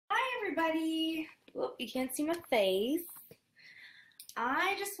everybody. Whoop, you can't see my face.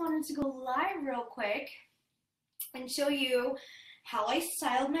 I just wanted to go live real quick and show you how I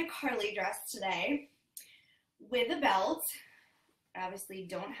styled my Carly dress today with a belt. I obviously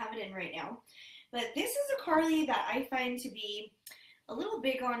don't have it in right now, but this is a Carly that I find to be a little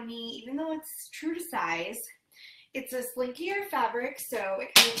big on me, even though it's true to size. It's a slinkier fabric, so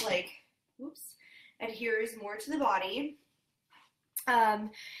it kind of like, adheres more to the body.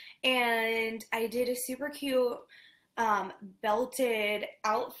 And I did a super cute belted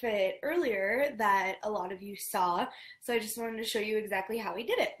outfit earlier that a lot of you saw, so I just wanted to show you exactly how I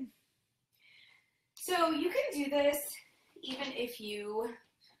did it. So you can do this even if you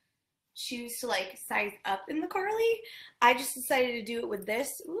choose to like size up in the Carly. I just decided to do it with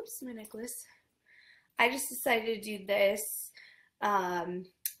this. Oops, my necklace. I just decided to do this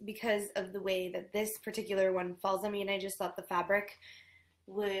because of the way that this particular one falls on me, and I just thought the fabric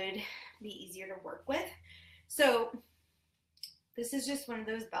would be easier to work with. So this is just one of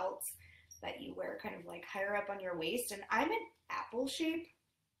those belts that you wear kind of like higher up on your waist, and I'm an apple shape,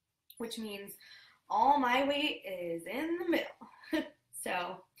 which means all my weight is in the middle.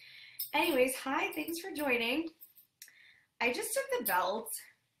 So anyways, hi, thanks for joining. I just took the belt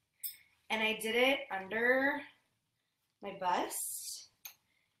and I did it under my bust.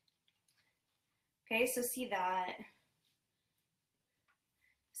 Okay, so see that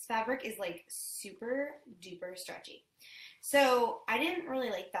this fabric is like super duper stretchy. So I didn't really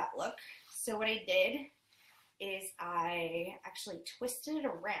like that look. So what I did is I actually twisted it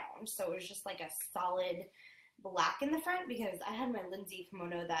around so it was just like a solid black in the front, because I had my Lindsay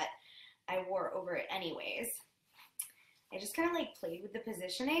kimono that I wore over it anyways. I just kind of like played with the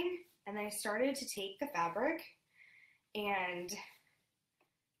positioning, and then I started to take the fabric and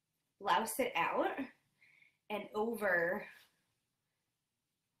blouse it out and over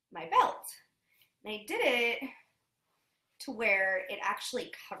my belt. And I did it to where it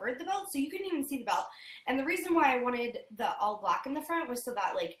actually covered the belt, so you couldn't even see the belt. And the reason why I wanted the all black in the front was so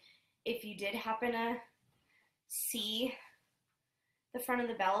that like if you did happen to see the front of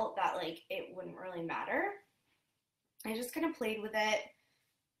the belt, that like it wouldn't really matter. I just kind of played with it.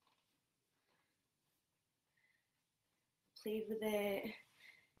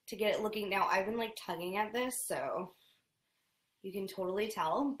 To get it looking. Now I've been like tugging at this, so you can totally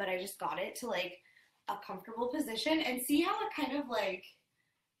tell, but I just got it to like a comfortable position, and see how it kind of like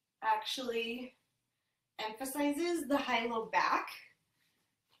actually emphasizes the high-low back.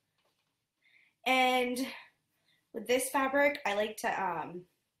 And with this fabric, I like to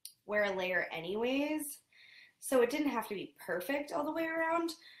wear a layer anyways, so it didn't have to be perfect all the way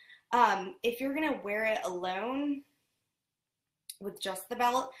around. If you're gonna wear it alone with just the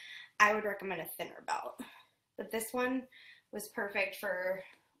belt, I would recommend a thinner belt, but this one was perfect for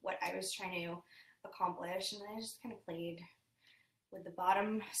what I was trying to accomplish. And I just kind of played with the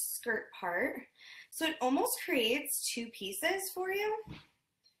bottom skirt part, so it almost creates two pieces for you.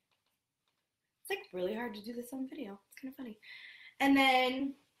 It's like really hard to do this on video. It's kind of funny. And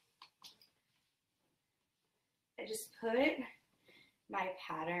then I just put my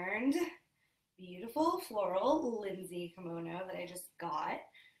patterned beautiful floral Lindsay kimono that I just got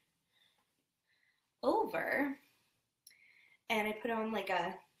over, and I put on like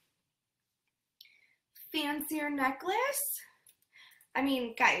a fancier necklace. I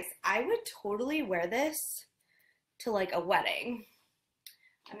mean, guys, I would totally wear this to like a wedding.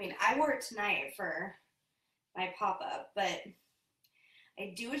 I mean, I wore it tonight for my pop-up, but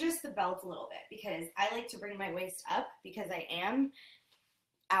I do adjust the belt a little bit because I like to bring my waist up because I am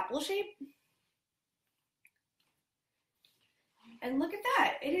apple shape. And look at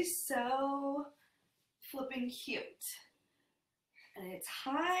that. It is so flipping cute. And it's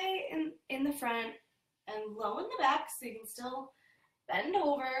high in the front and low in the back, so you can still bend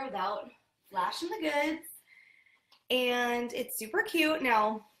over without flashing the goods. And it's super cute.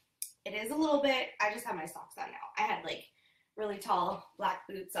 Now, it is a little bit, I just have my socks on now. I had like really tall black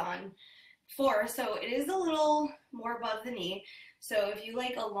boots on before, so it is a little more above the knee. So if you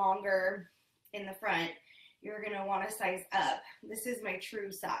like a longer in the front, you're gonna want to size up. This is my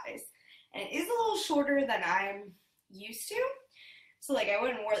true size. And it is a little shorter than I'm used to. So like I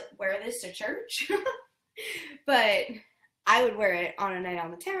wouldn't wear this to church, but I would wear it on a night on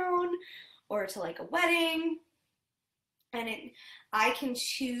the town or to like a wedding. And I can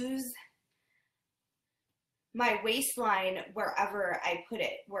choose my waistline wherever I put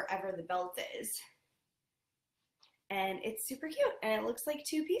it, wherever the belt is. And it's super cute, and it looks like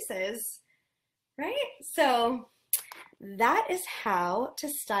two pieces, right? So that is how to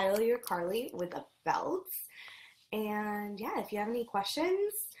style your Carly with a belt. And yeah, if you have any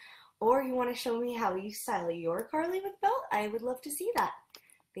questions or you want to show me how you style your Carly with belt, I would love to see that.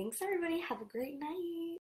 Thanks everybody. Have a great night.